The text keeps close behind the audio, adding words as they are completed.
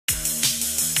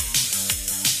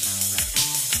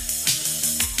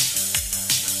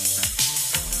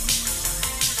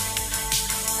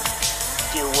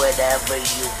whatever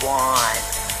you want.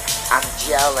 I'm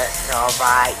jealous,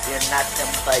 alright? You're nothing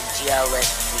but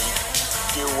jealousy.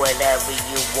 Do whatever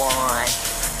you want.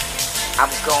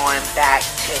 I'm going back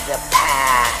to the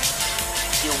past.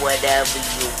 Do whatever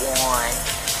you want.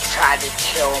 Try to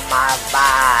kill my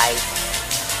vibe,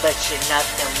 but you're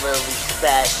nothing really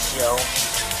special.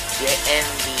 You're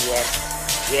envious.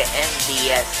 You're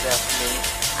envious of me.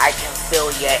 I can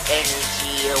feel your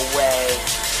energy away.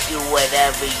 Do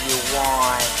whatever you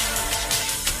want.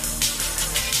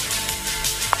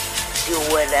 Do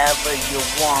whatever you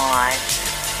want.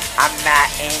 I'm not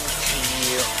into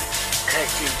you, cause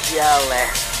you're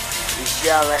jealous. You're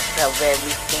jealous of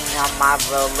everything on my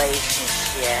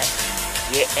relationship.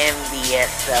 You're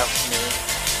envious of me.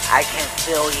 I can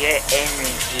feel your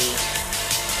energy.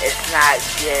 It's not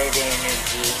good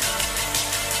energy.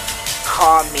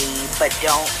 Call me, but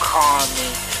don't call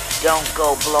me. Don't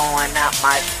go blowing up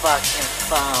my fucking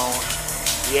phone.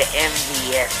 You're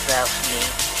envious of me.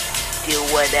 Do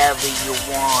whatever you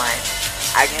want.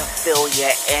 I can feel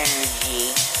your energy.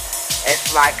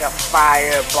 It's like a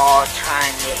fireball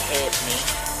trying to hit me,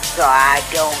 so I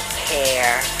don't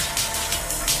care.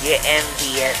 You're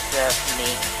envious of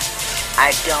me.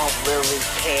 I don't really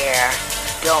care.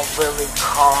 Don't really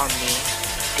call me.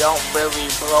 Don't really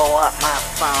blow up my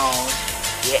phone.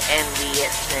 You're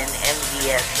envious and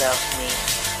envious of me.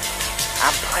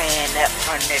 I'm playing it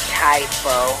from the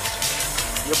typo.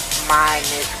 Your mind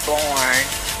is born.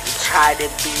 You try to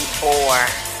be bored,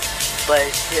 but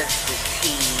it's just a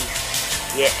tease.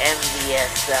 You're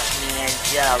envious of me and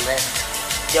jealous.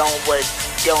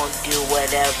 Don't do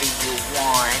whatever you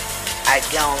want. I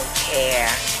don't care.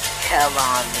 Tell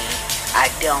on me. I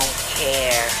don't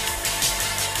care.